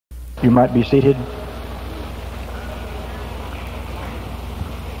You might be seated.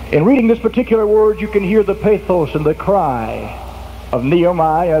 In reading this particular word, you can hear the pathos and the cry of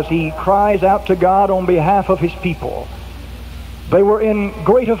Nehemiah as he cries out to God on behalf of his people. They were in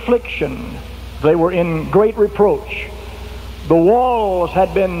great affliction. They were in great reproach. The walls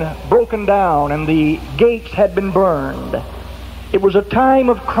had been broken down and the gates had been burned. It was a time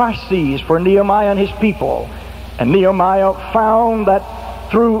of crises for Nehemiah and his people. And Nehemiah found that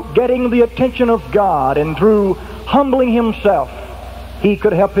through getting the attention of God and through humbling himself, he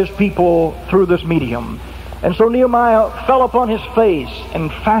could help his people through this medium. And so Nehemiah fell upon his face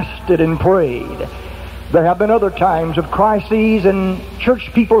and fasted and prayed. There have been other times of crises in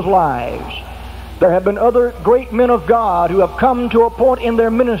church people's lives. There have been other great men of God who have come to a point in their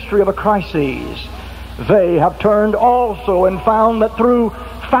ministry of a crisis. They have turned also and found that through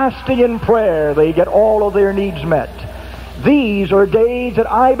fasting and prayer they get all of their needs met. These are days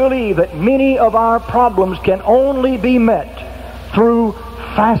that I believe that many of our problems can only be met through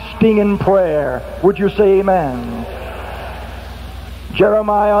fasting and prayer. Would you say amen?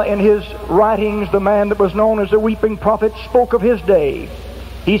 Jeremiah, in his writings, the man that was known as the weeping prophet, spoke of his day.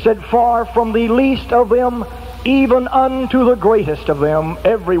 He said, "Far from the least of them, even unto the greatest of them,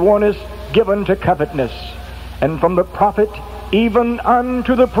 everyone is given to covetousness. And from the prophet, even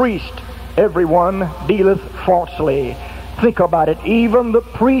unto the priest, everyone dealeth falsely." Think about it. Even the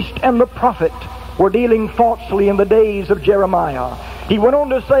priest and the prophet were dealing falsely in the days of Jeremiah. He went on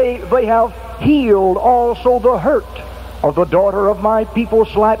to say, "They have healed also the hurt of the daughter of my people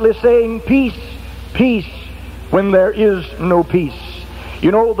slightly, saying, Peace, peace, when there is no peace."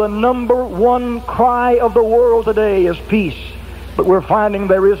 You know, the number one cry of the world today is peace, but we're finding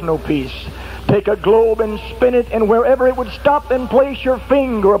there is no peace. Take a globe and spin it, and wherever it would stop and place your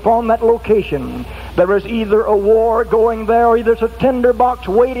finger upon that location, there is either a war going there or there's a tinderbox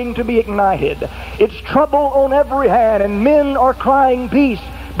waiting to be ignited. It's trouble on every hand, and men are crying peace,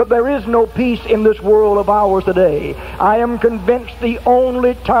 but there is no peace in this world of ours today. I am convinced the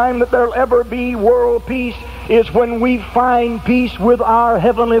only time that there'll ever be world peace is when we find peace with our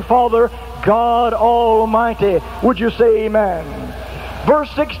Heavenly Father, God Almighty. Would you say amen? Verse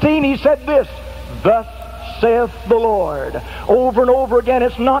 16, he said this, "Thus saith the Lord." Over and over again,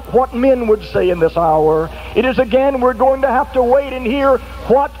 it's not what men would say in this hour. It is again, we're going to have to wait and hear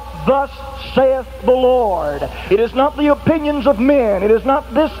what thus saith the Lord. It is not the opinions of men. It is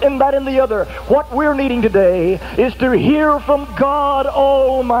not this and that and the other. What we're needing today is to hear from God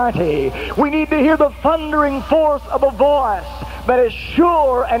Almighty. We need to hear the thundering forth of a voice that is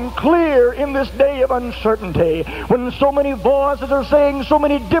sure and clear in this day of uncertainty. When so many voices are saying so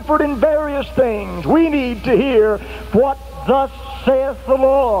many different and various things, we need to hear what thus saith the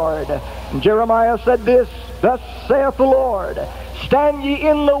Lord. And Jeremiah said this, "Thus saith the Lord, stand ye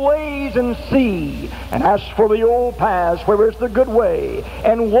in the ways and see, and ask for the old paths, where is the good way,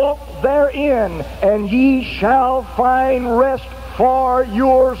 and walk therein, and ye shall find rest for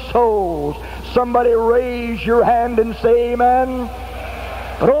your souls." Somebody raise your hand and say amen.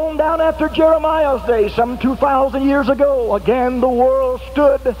 But on down after Jeremiah's day, some 2,000 years ago, again the world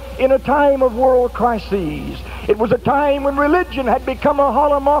stood in a time of world crises. It was a time when religion had become a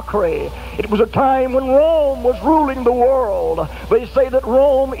hollow mockery. It was a time when Rome was ruling the world. They say that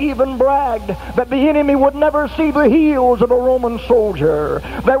Rome even bragged that the enemy would never see the heels of a Roman soldier.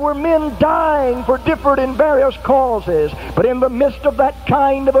 There were men dying for different and various causes. But in the midst of that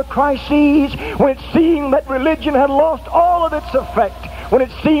kind of a crisis, when it seemed that religion had lost all of its effect, when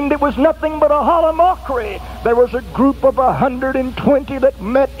it seemed it was nothing but a hollow mockery, there was a group of 120 that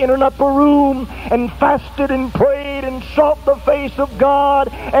met in an upper room and fasted and prayed and sought the face of God,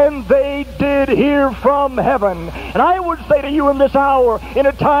 and they did hear from heaven. And I would say to you in this hour, in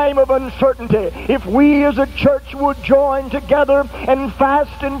a time of uncertainty, if we as a church would join together and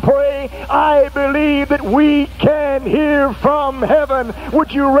fast and pray, I believe that we can hear from heaven.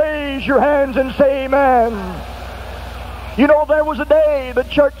 Would you raise your hands and say amen? You know, there was a day the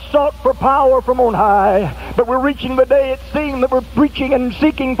church sought for power from on high, but we're reaching the day, it seemed, that we're preaching and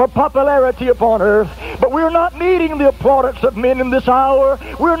seeking for popularity upon earth. But we're not needing the plaudits of men in this hour.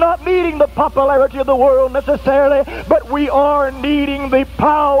 We're not needing the popularity of the world necessarily, but we are needing the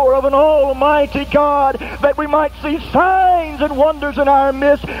power of an almighty God, that we might see signs and wonders in our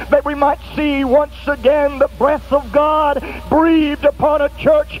midst, that we might see once again the breath of God breathed upon a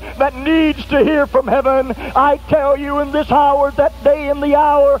church that needs to hear from heaven. I tell you, in this hour, that day and the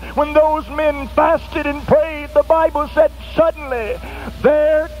hour when those men fasted and prayed, 8, the Bible said, suddenly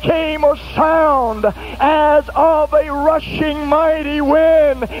there came a sound as of a rushing mighty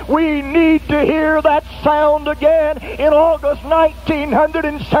wind. We need to hear that sound again in August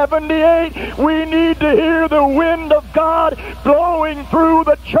 1978. We need to hear the wind of God blowing through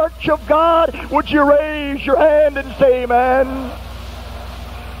the church of God. Would you raise your hand and say amen?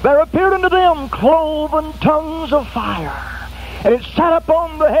 There appeared unto them cloven tongues of fire, and it sat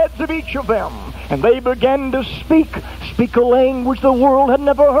upon the heads of each of them, and they began to speak a language the world had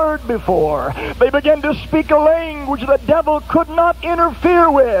never heard before. They began to speak a language the devil could not interfere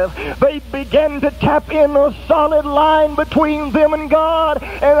with. They began to tap in a solid line between them and God.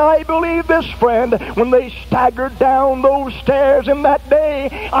 And I believe this, friend, when they staggered down those stairs in that day,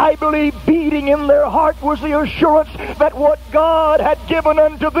 I believe beating in their heart was the assurance that what God had given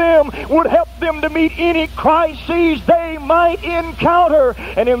unto them would help them to meet any crises they might encounter.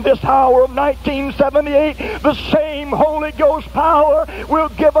 And in this hour of 1978, the same Holy Ghost power will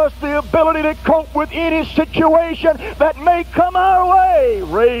give us the ability to cope with any situation that may come our way.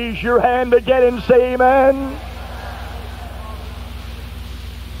 Raise your hand again and say amen.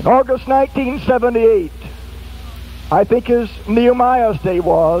 In August 1978, I think as Nehemiah's day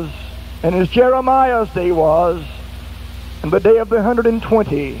was, and as Jeremiah's day was, and the day of the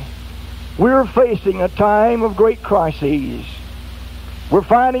 120, we're facing a time of great crises. We're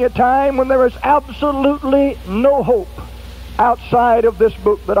finding a time when there is absolutely no hope outside of this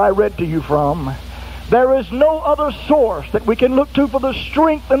book that I read to you from. There is no other source that we can look to for the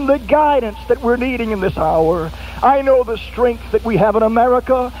strength and the guidance that we're needing in this hour. I know the strength that we have in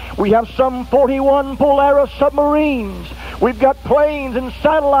America. We have some 41 Polaris submarines. We've got planes and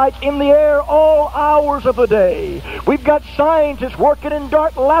satellites in the air all hours of the day. We've got scientists working in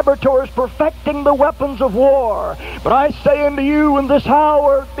dark laboratories perfecting the weapons of war. But I say unto you in this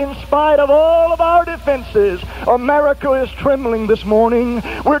hour, in spite of all of our defenses, America is trembling this morning.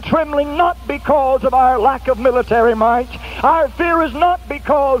 We're trembling not because of our lack of military might. Our fear is not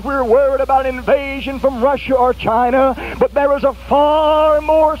because we're worried about invasion from Russia or China, but there is a far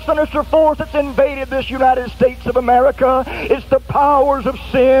more sinister force that's invaded this United States of America. It's the powers of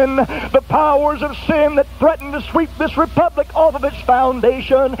sin that threaten to sweep this republic off of its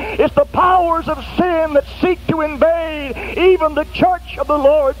foundation. It's the powers of sin that seek to invade even the church of the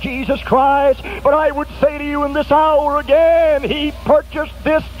Lord Jesus Christ. But I would say to you in this hour again, He purchased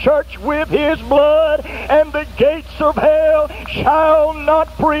this church with His blood, and the gates of hell shall not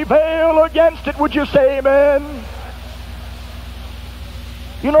prevail against it. Would you say amen?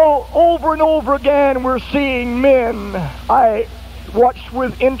 You know, over and over again we're seeing men. I watched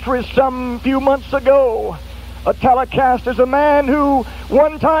with interest some few months ago a telecast as a man who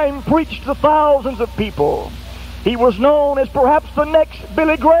one time preached to thousands of people. He was known as perhaps the next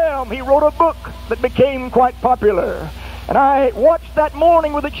Billy Graham. He wrote a book that became quite popular. And I watched that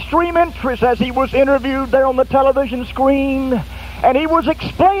morning with extreme interest as he was interviewed there on the television screen. And he was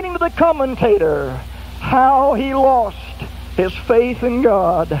explaining to the commentator how he lost his faith in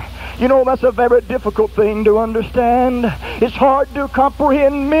God. You know, that's a very difficult thing to understand. It's hard to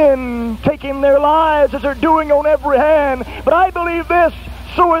comprehend men taking their lives as they're doing on every hand. But I believe this: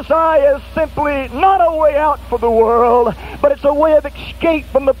 suicide is simply not a way out for the world, but it's a way of escape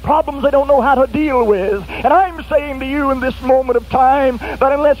from the problems they don't know how to deal with. And I'm saying to you in this moment of time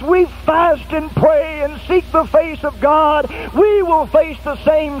that unless we fast and pray and seek the face of God, we will face the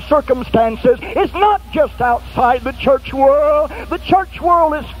same circumstances. It's not just outside the church world. The church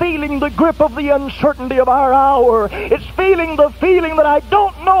world is feeling the grip of the uncertainty of our hour. It's feeling the feeling that I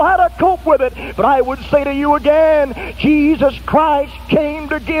don't know how to cope with it. But I would say to you again, Jesus Christ came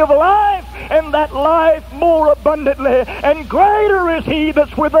to give life, and that life more abundantly. And greater is He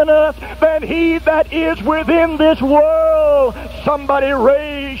that's within us than he that is within this world. Somebody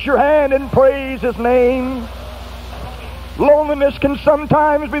raise your hand and praise His name. Loneliness can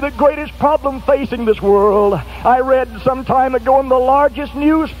sometimes be the greatest problem facing this world. I read some time ago in the largest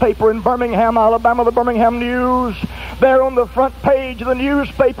newspaper in Birmingham, Alabama, the Birmingham News. There on the front page of the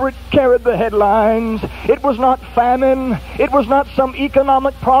newspaper, it carried the headlines. It was not famine. It was not some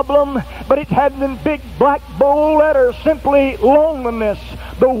economic problem, but it had in big black bold letters simply loneliness,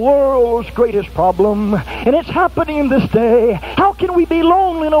 the world's greatest problem. And it's happening in this day. How can we be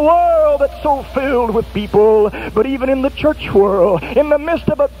lonely in a world that's so filled with people? But even in the church world, in the midst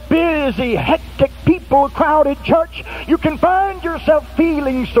of a busy, hectic, people-crowded church, you can find yourself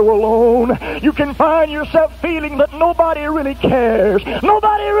feeling so alone. You can find yourself feeling that nobody really cares.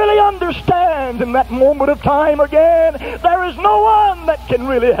 Nobody really understands. In that moment of time again, there is no one that can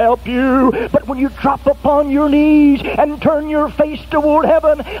really help you. But when you drop upon your knees and turn your face toward heaven,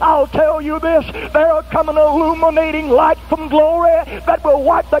 heaven. I'll tell you this, there'll come an illuminating light from glory that will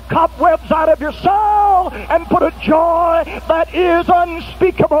wipe the cobwebs out of your soul and put a joy that is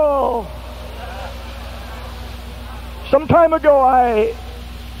unspeakable. Some time ago, I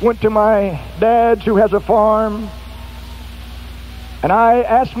went to my dad's, who has a farm, and I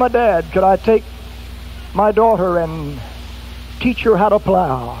asked my dad, could I take my daughter and teach her how to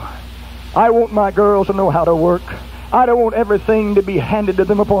plow? I want my girls to know how to work. I don't want everything to be handed to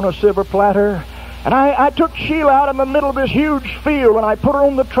them upon a silver platter. And I took Sheila out in the middle of this huge field, and I put her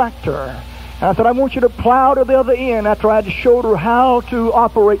on the tractor. And I said, I want you to plow to the other end, after I had showed her how to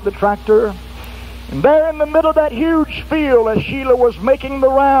operate the tractor. And there in the middle of that huge field, as Sheila was making the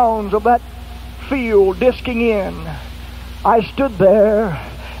rounds of that field, disking in, I stood there,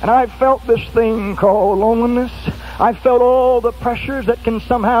 and I felt this thing called loneliness. I felt all the pressures that can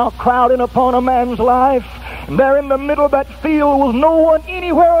somehow crowd in upon a man's life. And there in the middle of that field was no one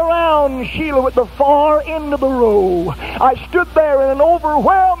anywhere around. Sheila at the far end of the row. I stood there, and an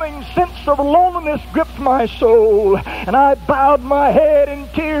overwhelming sense of loneliness gripped my soul. And I bowed my head,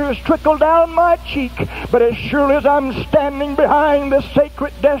 and tears trickled down my cheek. But as surely as I'm standing behind this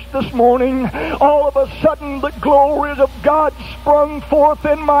sacred desk this morning, all of a sudden the glories of God sprung forth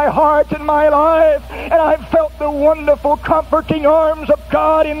in my heart and my life. And I felt the wonderful comforting arms of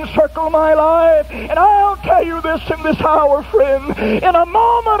God encircle my life. And I'll tell you this in this hour, friend, in a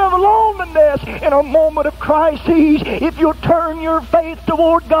moment of loneliness, in a moment of crisis, if you'll turn your faith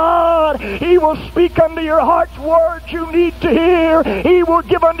toward God, He will speak unto your heart's words you need to hear. He will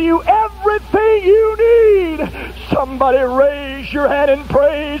give unto you everything you need. Somebody raise your hand in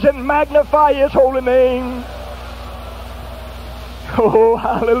praise and magnify His holy name. Oh,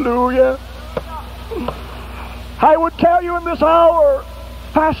 hallelujah. I would tell you in this hour,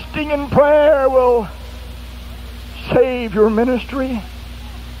 fasting and prayer will save your ministry.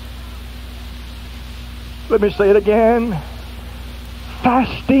 Let me say it again.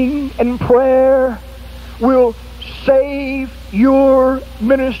 Fasting and prayer will save your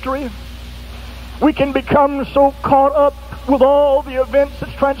ministry. We can become so caught up with all the events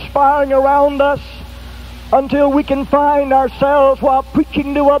that's transpiring around us until we can find ourselves, while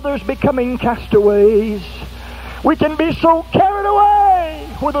preaching to others, becoming castaways. We can be so carried away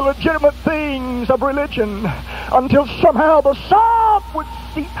with the legitimate things of religion until somehow the sop would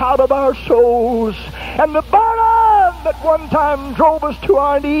seep out of our souls, and the burden that one time drove us to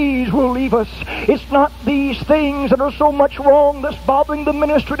our knees will leave us. It's not these things that are so much wrong that's bothering the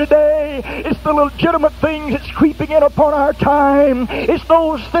ministry today. It's the legitimate things that's creeping in upon our time. It's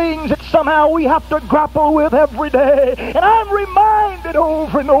those things that somehow we have to grapple with every day. And I'm reminded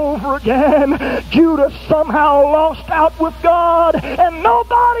over and over again, Judas somehow lost out with God, and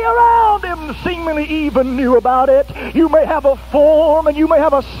nobody around him seemingly even knew about it. You may have a form and you may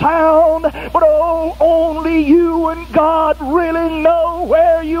have a sound, but oh, only you and God really know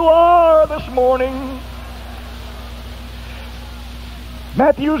where you are this morning.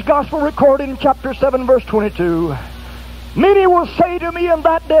 Matthew's Gospel recorded in chapter 7, verse 22. Many will say to me in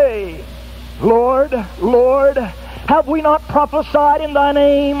that day, Lord, Lord, have we not prophesied in thy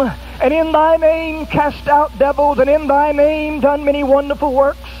name, and in thy name cast out devils, and in thy name done many wonderful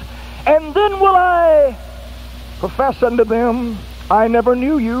works? And then will I profess unto them, I never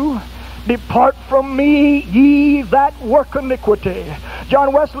knew you. Depart from me, ye that work iniquity.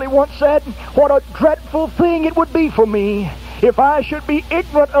 John Wesley once said, what a dreadful thing it would be for me if I should be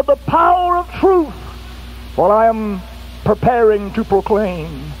ignorant of the power of truth while I am preparing to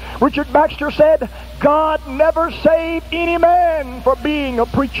proclaim. Richard Baxter said, God never saved any man for being a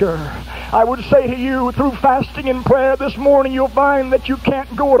preacher. I would say to you, through fasting and prayer this morning, you'll find that you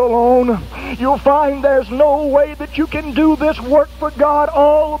can't go it alone. You'll find there's no way that you can do this work for God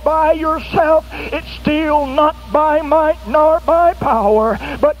all by yourself. It's still not by might nor by power,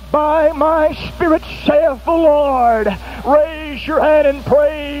 but by my Spirit, saith the Lord. Raise your hand and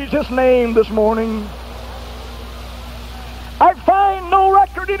praise His name this morning. I find no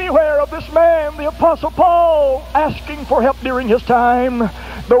record anywhere of this man, the Apostle Paul, asking for help during his time.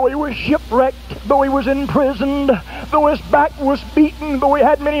 Though he was shipwrecked, though he was imprisoned, though his back was beaten, though he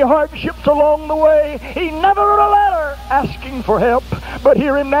had many hardships along the way, he never wrote a letter asking for help. But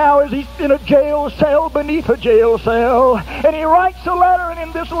hear him now as he's in a jail cell beneath a jail cell. And he writes a letter, and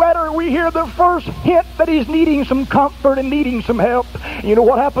in this letter we hear the first hint that he's needing some comfort and needing some help. You know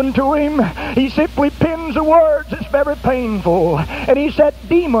what happened to him? He simply pens the words. It's very painful. And he said,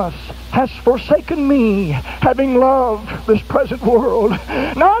 Demas, has forsaken me, having loved this present world.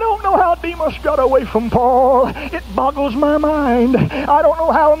 Now, I don't know how Demas got away from Paul. It boggles my mind. I don't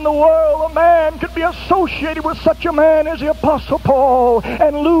know how in the world a man could be associated with such a man as the Apostle Paul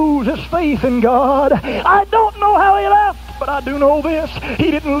and lose his faith in God. I don't know how he left, but I do know this.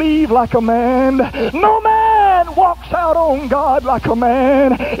 He didn't leave like a man. No man walks out on God like a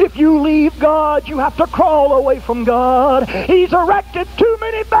man. If you leave God, you have to crawl away from God. He's erected too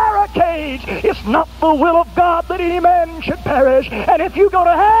many barricades. It's not the will of God that any man should perish. And if you go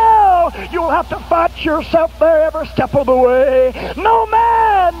to hell, you'll have to fight yourself there every step of the way. No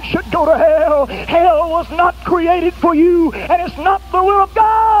man should go to hell. Hell was not created for you, and it's not the will of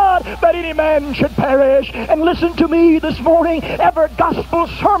God that any man should perish. And listen to me this morning. Every gospel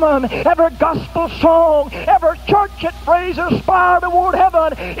sermon, every gospel song, every church that phrases aspire toward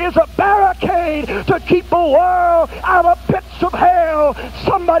heaven is a barricade to keep the world out of pits of hell.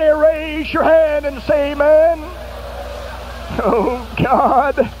 Somebody raise your hand and say amen. Oh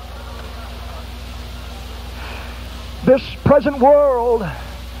God. This present world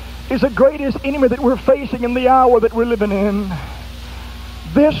is the greatest enemy that we're facing in the hour that we're living in.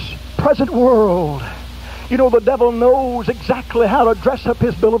 This present world. You know, the devil knows exactly how to dress up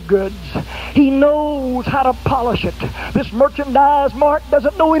his bill of goods. He knows how to polish it. This merchandise mart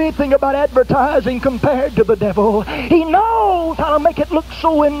doesn't know anything about advertising compared to the devil. He knows how to make it look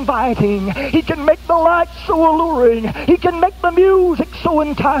so inviting. He can make the lights so alluring. He can make the music so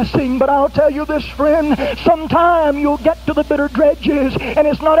enticing. But I'll tell you this, friend, sometime you'll get to the bitter dredges, and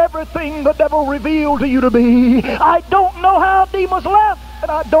it's not everything the devil revealed to you to be. I don't know how Demas left,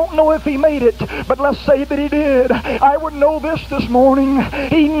 and I don't know if he made it, but let's say that he did. I would know this morning.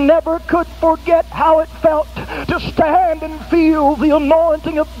 He never could forget how it felt to stand and feel the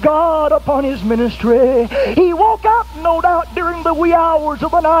anointing of God upon his ministry. He woke up, no doubt, during the wee hours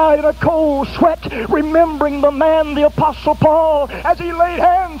of the night in a cold sweat, remembering the man, the Apostle Paul, as he laid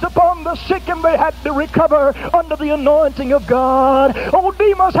hands upon the sick and they had to recover under the anointing of God. Oh,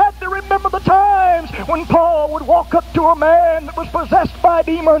 Demas had to remember the times when Paul would walk up to a man that was possessed by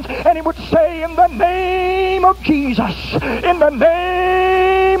demons, and he would say, in the name of Jesus, in the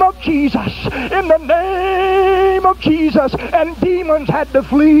name of Jesus, in the name of Jesus, and demons had to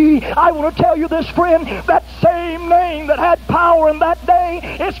flee. I want to tell you this, friend, that same name that had power in that day,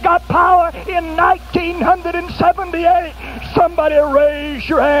 it's got power in 1978. Somebody raise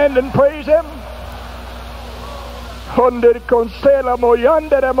your hand and praise him.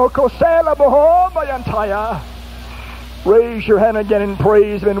 Raise your hand again and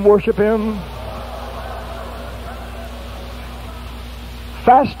praise him and worship him.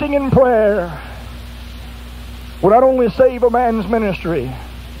 Fasting and prayer will not only save a man's ministry,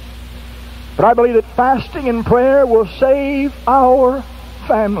 but I believe that fasting and prayer will save our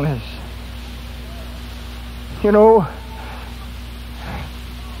families. You know,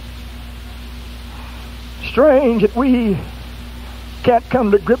 strange that we can't come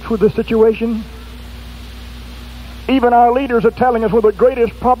to grips with this situation. Even our leaders are telling us one of the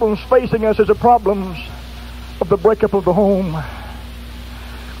greatest problems facing us is the problems of the breakup of the home.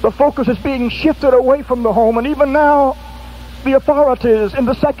 The focus is being shifted away from the home, and even now the authorities in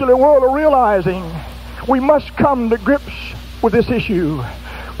the secular world are realizing we must come to grips with this issue.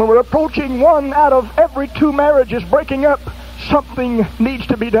 When we're approaching 1 out of every 2 marriages breaking up, something needs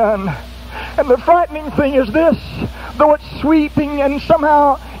to be done. And the frightening thing is this: though it's sweeping and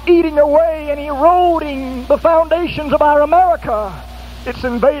somehow eating away and eroding the foundations of our America, it's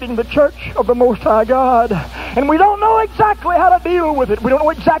invading the church of the Most High God. And we don't know exactly how to deal with it. We don't know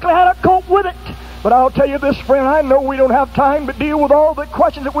exactly how to cope with it. But I'll tell you this, friend, I know we don't have time to deal with all the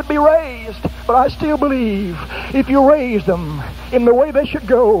questions that would be raised. But I still believe if you raise them in the way they should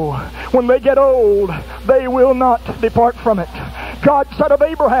go, when they get old, they will not depart from it. God said of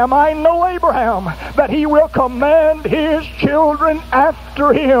Abraham, I know Abraham, that he will command his children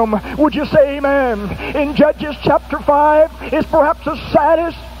after him. Would you say amen? In Judges chapter 5 is perhaps the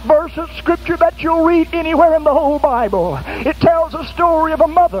saddest verse of Scripture that you'll read anywhere in the whole Bible. It tells a story of a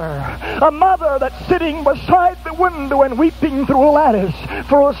mother that's sitting beside the window and weeping through a lattice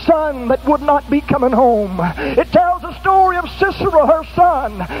for a son that would not be coming home. It tells a story of Sisera, her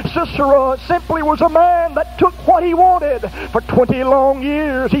son. Sisera simply was a man that took what he wanted for 20 40 long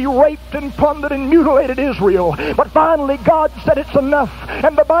years he raped and plundered and mutilated Israel. But finally God said it's enough.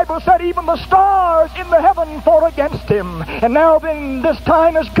 And the Bible said even the stars in the heaven fought against him. And now then this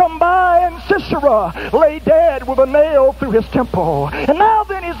time has come by, and Sisera lay dead with a nail through his temple. And now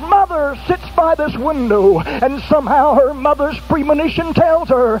then his mother sits by this window, and somehow her mother's premonition tells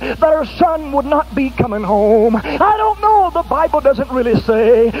her that her son would not be coming home. I don't know, the Bible doesn't really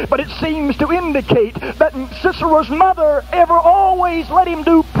say, but it seems to indicate that Sisera's mother ever always let him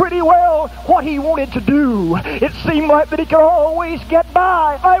do pretty well what he wanted to do. It seemed like that he could always get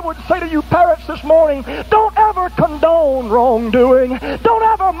by. I would say to you parents this morning, don't ever condone wrongdoing. Don't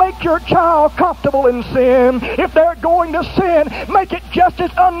ever make your child comfortable in sin. If they're going to sin, make it just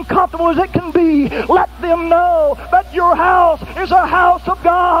as uncomfortable as it can be. Let them know that your house is a house of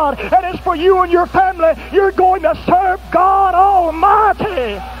God, and as for you and your family, you're going to serve God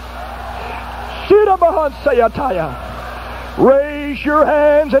Almighty. Raise your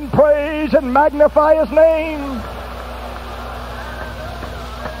hands and praise and magnify His name.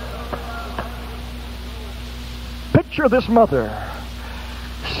 Picture this mother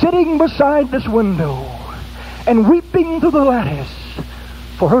sitting beside this window and weeping through the lattice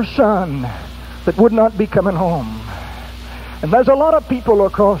for her son that would not be coming home. And there's a lot of people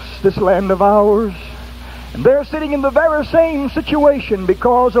across this land of ours, and they're sitting in the very same situation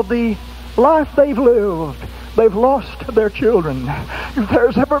because of the life they've lived. They've lost their children. If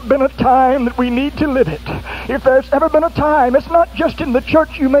there's ever been a time that we need to live it, if there's ever been a time, it's not just in the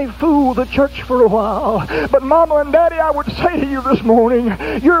church. You may fool the church for a while, but Mama and Daddy, I would say to you this morning,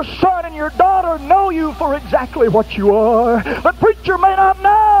 your son and your daughter know you for exactly what you are. The preacher may not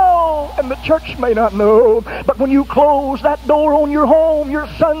know, and the church may not know, but when you close that door on your home, your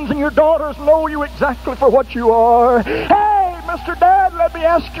sons and your daughters know you exactly for what you are. Hey, Mr. Dad, let me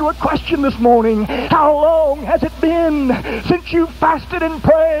ask you a question this morning. How long has it been since you fasted and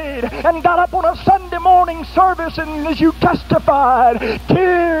prayed and got up on a Sunday morning service, and as you testified,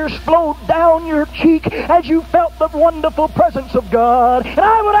 tears flowed down your cheek as you felt the wonderful presence of God? And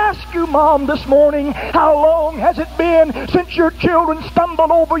I would ask you, Mom, this morning, how long has it been since your children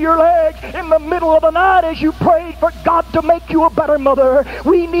stumbled over your legs in the middle of the night as you prayed for God to make you a better mother?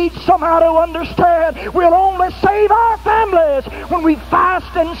 We need somehow to understand we'll only save our families when we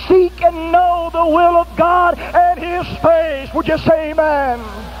fast and seek and know the will of God and His face. Would you say amen?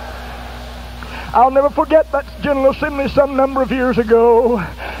 I'll never forget that General Assembly some number of years ago,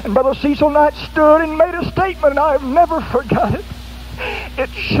 and Brother Cecil Knight stood and made a statement, and I've never forgot it. It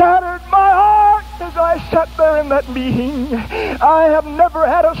shattered my heart as I sat there in that meeting. I have never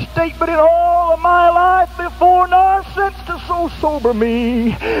had a statement in all of my life before nor since to so sober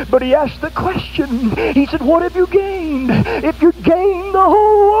me. But he asked the question. He said, what have you gained if you gain the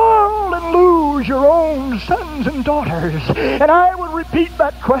whole world and lose your own sons and daughters? And I would repeat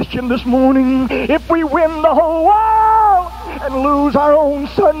that question this morning. If we win the whole world and lose our own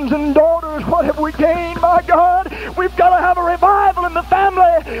sons and daughters, what have we gained? My God, we've got to have a revival in the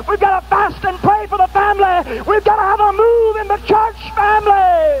family. We've got to fast and pray for the family. We've got to have a move in the church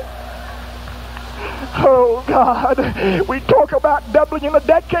family. Oh God, we talk about doubling in a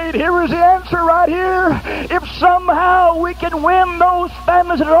decade. Here is the answer right here. If somehow we can win those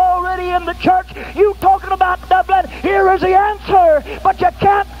families that are already in the church, you talking about doubling, here is the answer. But you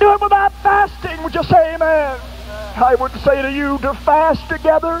can't do it without fasting. Would you say amen? I would say to you, to fast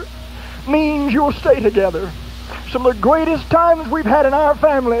together means you'll stay together. Some of the greatest times we've had in our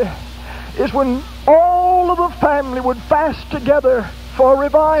family is when all of the family would fast together for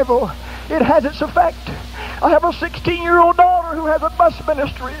revival. It has its effect. I have a 16-year-old daughter who has a bus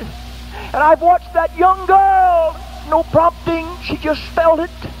ministry, and I've watched that young girl, no prompting, she just felt it,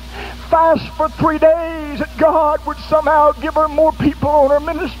 fast for 3 days that God would somehow give her more people on her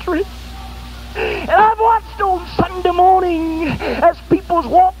ministry. And I've watched on Sunday morning as people's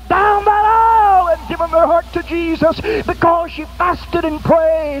walked down that aisle and given their heart to Jesus because she fasted and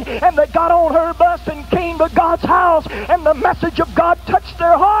prayed, and they got on her bus and came to God's house, and the message of God touched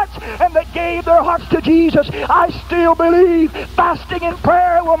their hearts, and they gave their hearts to Jesus. I still believe fasting and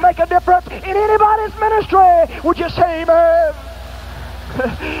prayer will make a difference in anybody's ministry. Would you say amen?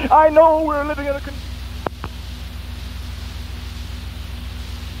 I know we're living in a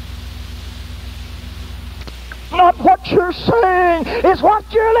not what you're saying, it's what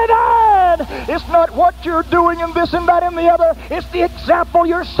you're living. It's not what you're doing and this and that and the other. It's the example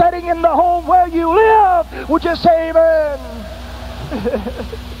you're setting in the home where you live. Would you say amen?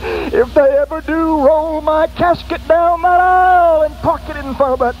 If they ever do roll my casket down that aisle and park it in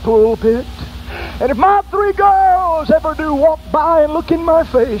front of that pulpit, And if my 3 girls ever do walk by and look in my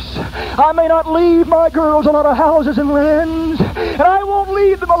face, I may not leave my girls a lot of houses and lands, and I won't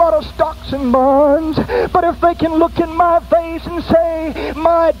leave them a lot of stocks and bonds, but if they can look in my face and say,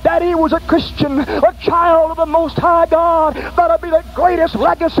 my daddy was a Christian, a child of the Most High God, that'll be the greatest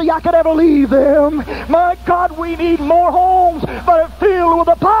legacy I could ever leave them. My God, we need more homes that are filled with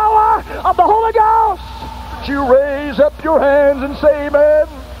the power of the Holy Ghost. Would you raise up your hands and say amen?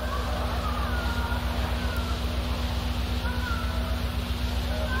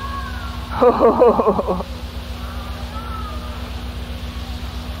 Oh.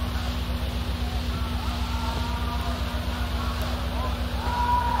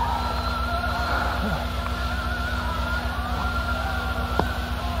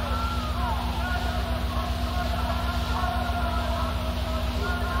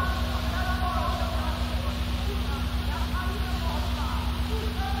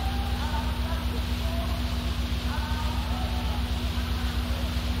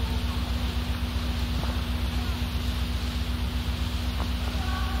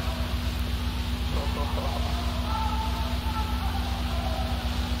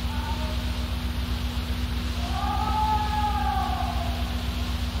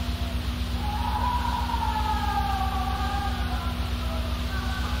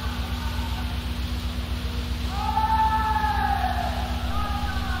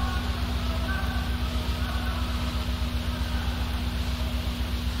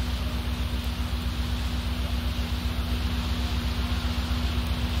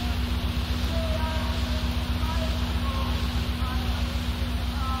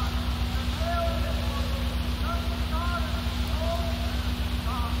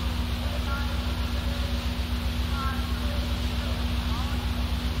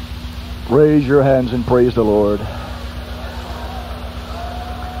 Raise your hands and praise the Lord.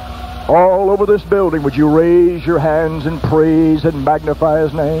 All over this building, would you raise your hands and praise and magnify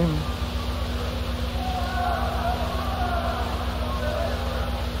His name?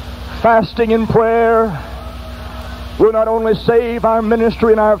 Fasting and prayer will not only save our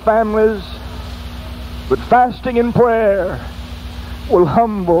ministry and our families, but fasting and prayer will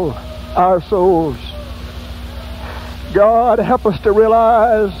humble our souls. God, help us to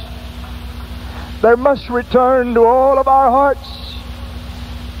realize there must return to all of our hearts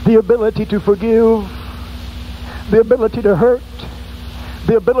the ability to forgive, the ability to hurt,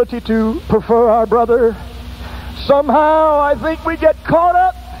 the ability to prefer our brother. Somehow I think we get caught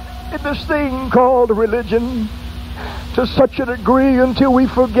up in this thing called religion to such a degree until we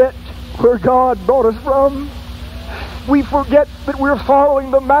forget where God brought us from. We forget that we're following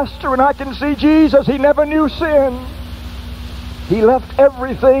the Master, and I can see Jesus, He never knew sin. He left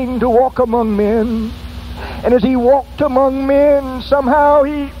everything to walk among men. And as He walked among men, somehow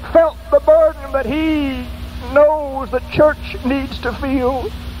He felt the burden that He knows the church needs to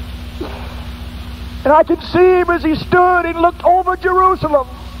feel. And I can see Him as He stood and looked over Jerusalem.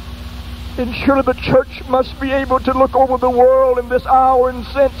 And surely the church must be able to look over the world in this hour and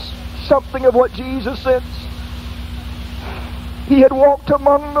sense something of what Jesus sensed. He had walked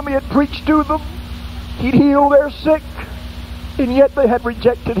among them. He had preached to them. He'd healed their sick. And yet they had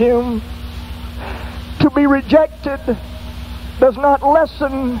rejected Him. To be rejected does not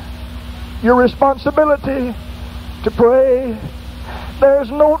lessen your responsibility to pray. There's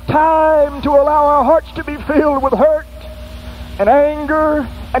no time to allow our hearts to be filled with hurt and anger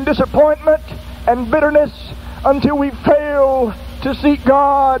and disappointment and bitterness until we fail to seek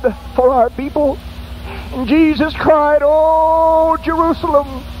God for our people. And Jesus cried, "Oh,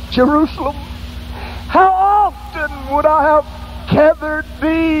 Jerusalem, Jerusalem, how often would I have gathered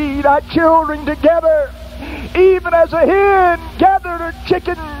thee, thy children, together, even as a hen gathered her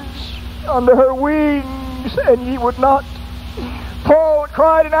chickens under her wings, and ye would not." Paul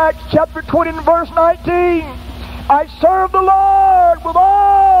cried in Acts chapter 20 and verse 19, "I serve the Lord with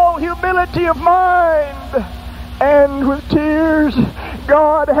all humility of mind and with tears."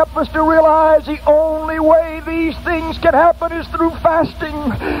 God, help us to realize the only way these things can happen is through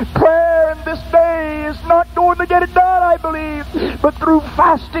fasting. Prayer in this day is not going to get it done, I believe. But through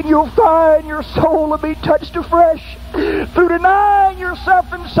fasting, you'll find your soul will be touched afresh. Through denying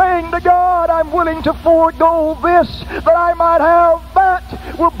yourself and saying to God, "I'm willing to forego this that I might have that,"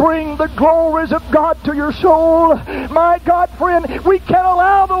 will bring the glories of God to your soul. My God, friend, we can't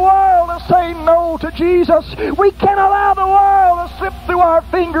allow the world to say no to Jesus. We can't allow the world to slip through our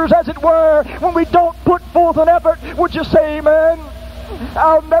fingers, as it were, when we don't put forth an effort. Would you say amen?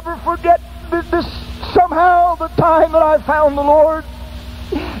 I'll never forget this somehow the time that I found the Lord.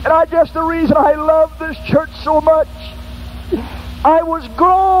 And I guess the reason I love this church so much, I was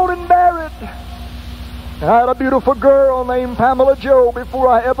grown and married. And I had a beautiful girl named Pamela Joe before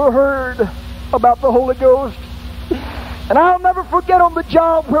I ever heard about the Holy Ghost. And I'll never forget on the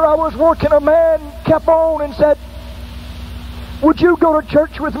job where I was working, a man kept on and said, "Would you go to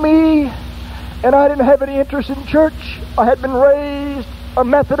church with me?" And I didn't have any interest in church. I had been raised a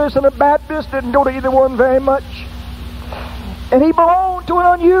Methodist and a Baptist, didn't go to either one very much. And he belonged to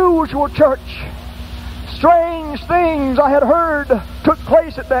an unusual church. Strange things I had heard took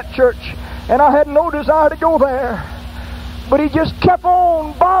place at that church, and I had no desire to go there. But he just kept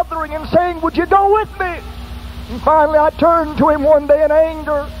on bothering and saying, "Would you go with me?" And finally I turned to him one day in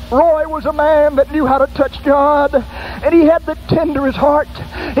anger. Roy was a man that knew how to touch God, and he had the tenderest heart.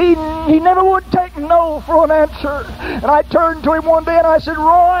 He never would take no for an answer. And I turned to him one day and I said,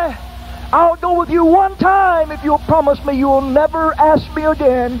 "Roy, I'll go with you one time if you'll promise me you'll never ask me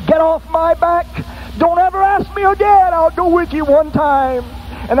again. Get off my back. Don't ever ask me again. I'll go with you one time."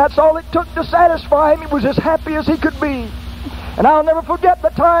 And that's all it took to satisfy him. He was as happy as he could be. And I'll never forget the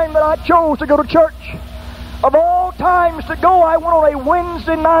time that I chose to go to church. Of all times to go, I went on a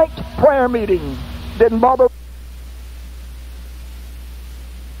Wednesday night prayer meeting. Didn't bother.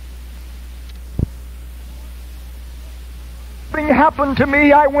 Something happened to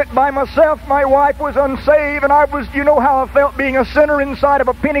me. I went by myself. My wife was unsaved, and you know how I felt being a sinner inside of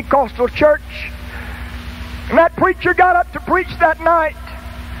a Pentecostal church. And that preacher got up to preach that night.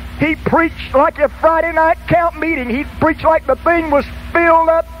 He preached like a Friday night camp meeting. He preached like the thing was filled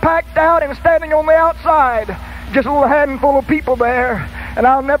up, packed out, and standing on the outside. Just a little handful of people there. And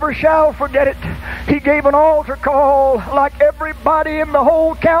I'll never shall forget it. He gave an altar call like everybody in the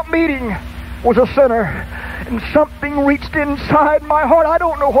whole camp meeting was a sinner. And something reached inside my heart. I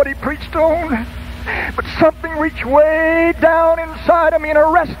don't know what he preached on, but something reached way down inside of me and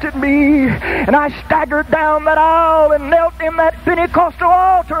arrested me. And I staggered down that aisle and knelt in that Pentecostal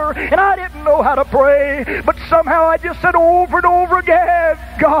altar. And I didn't know how to pray, but somehow I just said over and over again,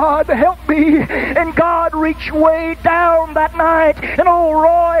 "God, help me." And God reached way down that night. And old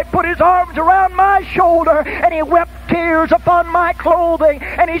Roy put his arms around my shoulder and he wept tears upon my clothing.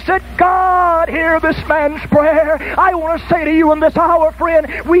 And he said, "God, hear this man's prayer." I want to say to you in this hour, friend,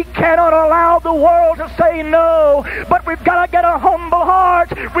 we cannot allow the world to say no, but we've got to get a humble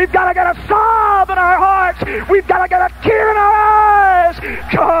heart. We've got to get a sob in our hearts. We've got to get a tear in our eyes.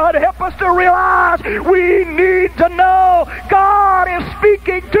 God, help us to realize we need to know God is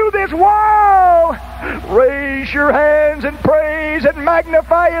speaking to this world. Raise your hands and praise and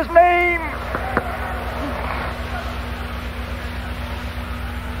magnify His name.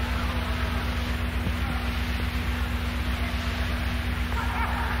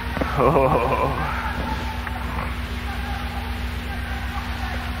 Oh.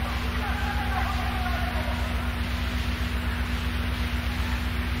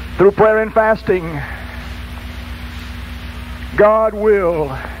 Through prayer and fasting, God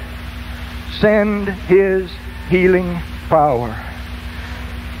will send His healing power.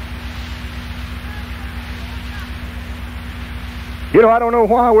 You know, I don't know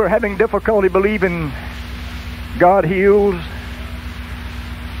why we're having difficulty believing God heals.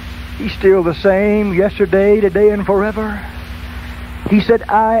 He's still the same yesterday, today, and forever. He said,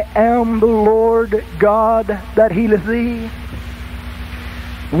 "I am the Lord God that healeth thee."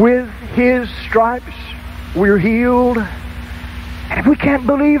 With His stripes we're healed. And if we can't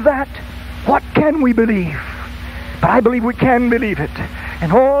believe that, what can we believe? But I believe we can believe it.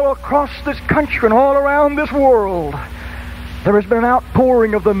 And all across this country and all around this world, there has been an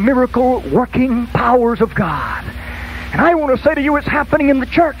outpouring of the miracle-working powers of God. And I want to say to you, it's happening in the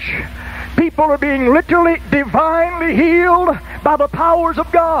church. People are being literally, divinely healed by the powers of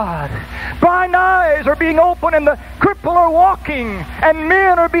God. Blind eyes are being opened and the cripple are walking, and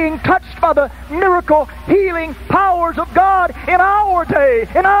men are being touched by the miracle healing powers of God in our day,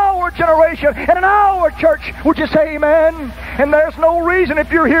 in our generation, and in our church. Would you say amen? And there's no reason,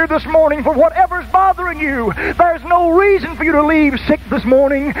 if you're here this morning, for whatever's bothering you, there's no reason for you to leave sick this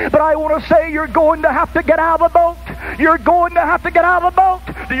morning. But I want to say you're going to have to get out of the boat. You're going to have to get out of the boat.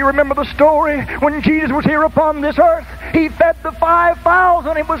 Do you remember the story when Jesus was here upon this earth? He fed the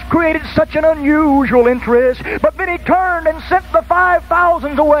 5,000. It was created such an unusual interest. But then He turned and sent the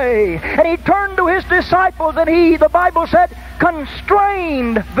 5,000 away. And He turned to His disciples and He, the Bible said,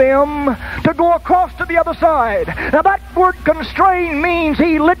 constrained them to go across to the other side. Now that word constrain means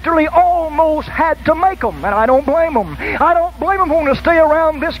He literally almost had to make them. And I don't blame them. I don't blame them wanting to stay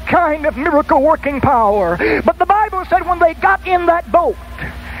around this kind of miracle-working power. But the Bible said when they got in that boat,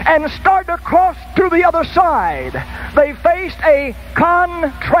 and started to cross to the other side, they faced a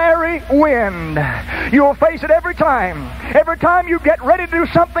contrary wind. You'll face it every time. Every time you get ready to do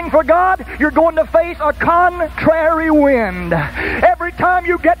something for God, you're going to face a contrary wind. Every time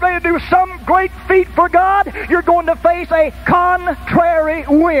you get ready to do some great feat for God, you're going to face a contrary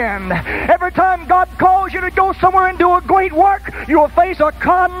wind. Every time God calls you to go somewhere and do a great work, you'll face a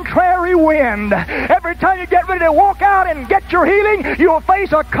contrary wind. Every time you get ready to walk out and get your healing, you'll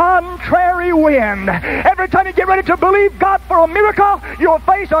face a contrary wind. Every time you get ready to believe God for a miracle, you'll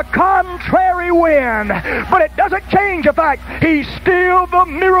face a contrary wind. But it doesn't change the fact He's still the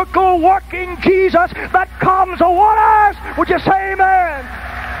miracle-working Jesus that calms the waters. Would you say amen?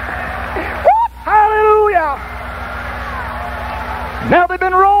 Woo! Hallelujah! Now they've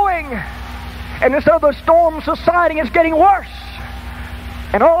been rowing, and instead of the storm subsiding, it's getting worse.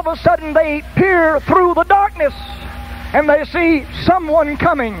 And all of a sudden they peer through the darkness, and they see someone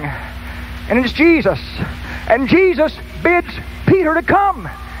coming, and it's Jesus. And Jesus bids Peter to come.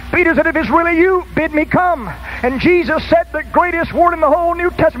 Peter said, if it's really you, bid me come. And Jesus said the greatest word in the whole New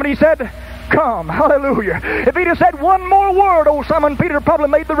Testament. He said, come. Hallelujah. If he'd have said one more word, old Simon Peter probably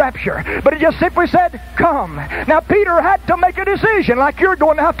made the rapture. But he just simply said, come. Now Peter had to make a decision like you're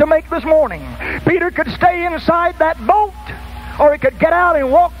going to have to make this morning. Peter could stay inside that boat, or he could get out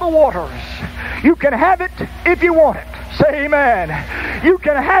and walk the waters. You can have it if you want it. Say amen. You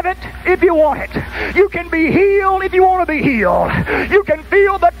can have it if you want it. You can be healed if you want to be healed. You can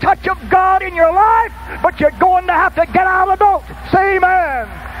feel the touch of God in your life, but you're going to have to get out of the boat. Say amen.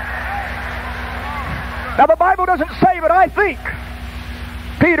 Now the Bible doesn't say, but I think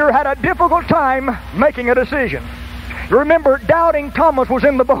Peter had a difficult time making a decision. You remember, doubting Thomas was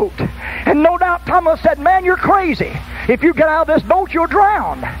in the boat. And no doubt Thomas said, man, you're crazy. If you get out of this boat, you'll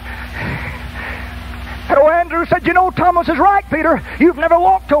drown. And Andrew said, you know, Thomas is right, Peter. You've never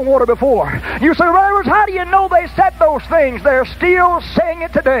walked on water before. You say, brothers, how do you know they said those things? They're still saying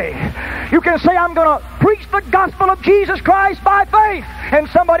it today. You can say, I'm going to preach the gospel of Jesus Christ by faith. And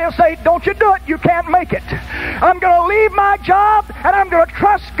somebody will say, don't you do it. You can't make it. I'm going to leave my job and I'm going to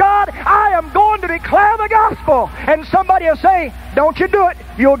trust God. I am going to declare the gospel. And somebody will say, don't you do it.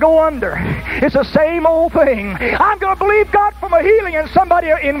 You'll go under. It's the same old thing. I'm going to believe God for my healing. And somebody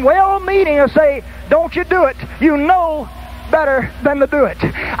in well-meaning will say, don't you do it. You know better than to do it.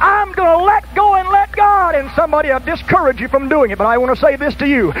 I'm going to let go and let God. And somebody will discourage you from doing it. But I want to say this to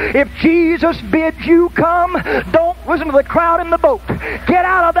you. If Jesus bids you come, don't listen to the crowd in the boat. Get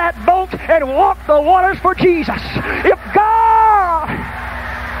out of that boat and walk the waters for Jesus. If God...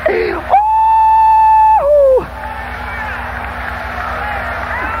 Woo!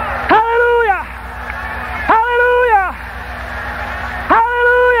 Hallelujah! Hallelujah!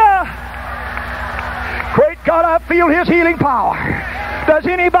 Hallelujah! Great God, I feel His healing power. Does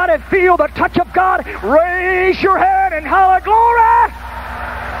anybody feel the touch of God? Raise your hand and holler, glory!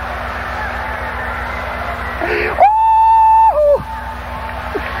 Woo!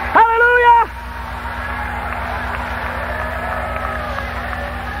 Hallelujah!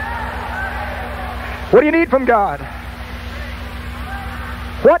 What do you need from God?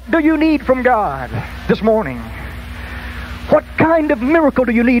 What do you need from God this morning? What kind of miracle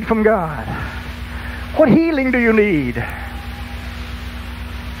do you need from God? What healing do you need?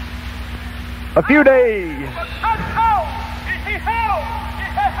 A few days.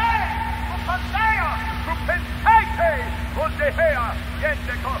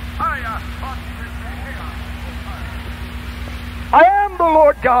 I am the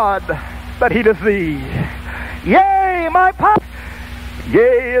Lord God that healeth thee. Yea, my pop.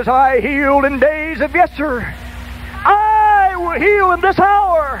 Yea, as I healed in days of yester, I will heal in this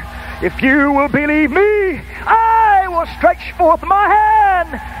hour. If you will believe me, I will stretch forth my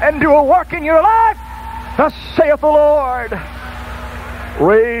hand and do a work in your life. Thus saith the Lord.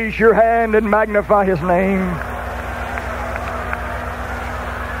 Raise your hand and magnify His name.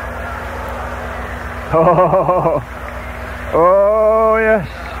 Oh, yes.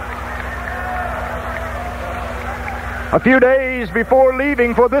 A few days before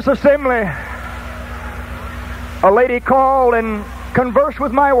leaving for this assembly, a lady called and conversed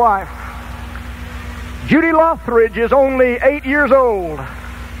with my wife. Judy Lothridge is only 8 years old.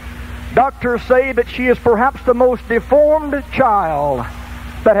 Doctors say that she is perhaps the most deformed child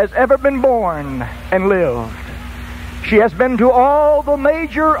that has ever been born and lived. She has been to all the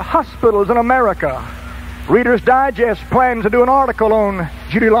major hospitals in America. Reader's Digest plans to do an article on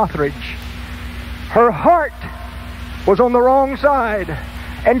Judy Lothridge. Her heart was on the wrong side,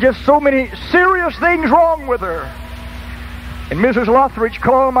 and just so many serious things wrong with her. And Mrs. Lothridge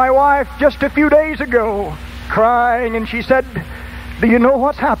called my wife just a few days ago, crying, and she said, Do you know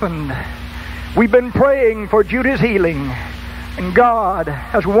what's happened? We've been praying for Judy's healing, and God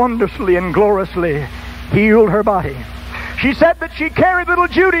has wondrously and gloriously healed her body. She said that she carried little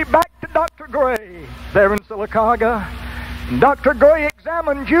Judy back to Dr. Gray there in Sylacauga. Dr. Gray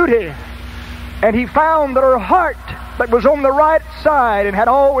examined Judy, and he found that her heart that was on the right side and had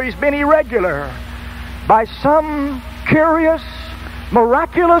always been irregular, by some curious,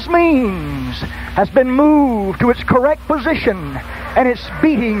 miraculous means, has been moved to its correct position, and it's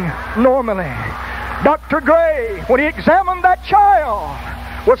beating normally. Dr. Gray, when he examined that child,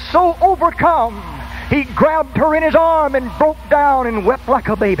 was so overcome, he grabbed her in his arm and broke down and wept like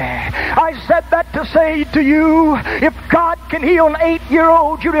a baby. I said that to say to you, if God can heal an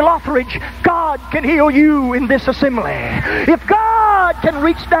 8-year-old Judy Lothridge, God can heal you in this assembly. If God can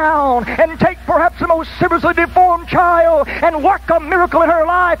reach down and take perhaps the most seriously deformed child and work a miracle in her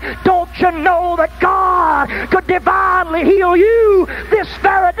life, don't you know that God could divinely heal you this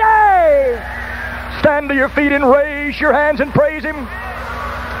very day? Stand to your feet and raise your hands and praise Him.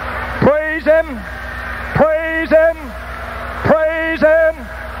 Praise Him. Praise Him. Praise Him.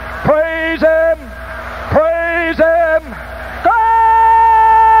 Praise Him. Praise Him.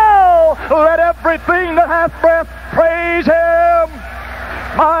 Oh! Let everything that hath breath praise Him.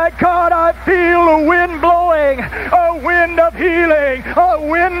 My God, I feel a wind blowing, a wind of healing, a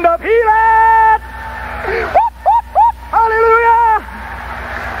wind of healing. Whoop, whoop, whoop. Hallelujah.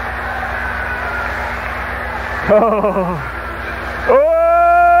 Oh.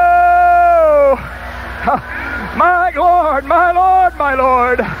 My Lord, my Lord, my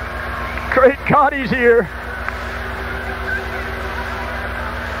Lord. Great God, He's here.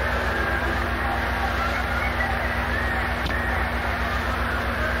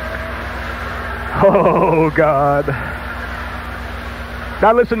 Oh, God.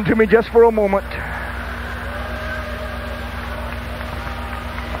 Now listen to me just for a moment.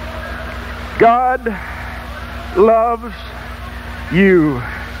 God loves you.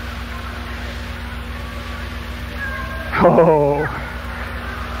 Oh,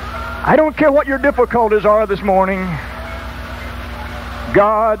 I don't care what your difficulties are this morning.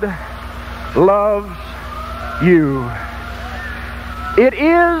 God loves you. It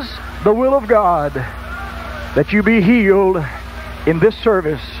is the will of God that you be healed in this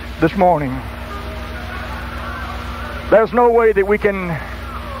service this morning. There's no way that we can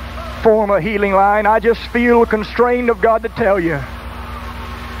form a healing line. I just feel constrained of God to tell you.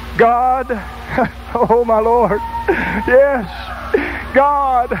 God, oh my Lord, yes,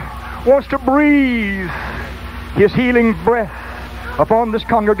 God wants to breathe His healing breath upon this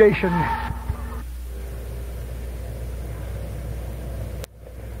congregation.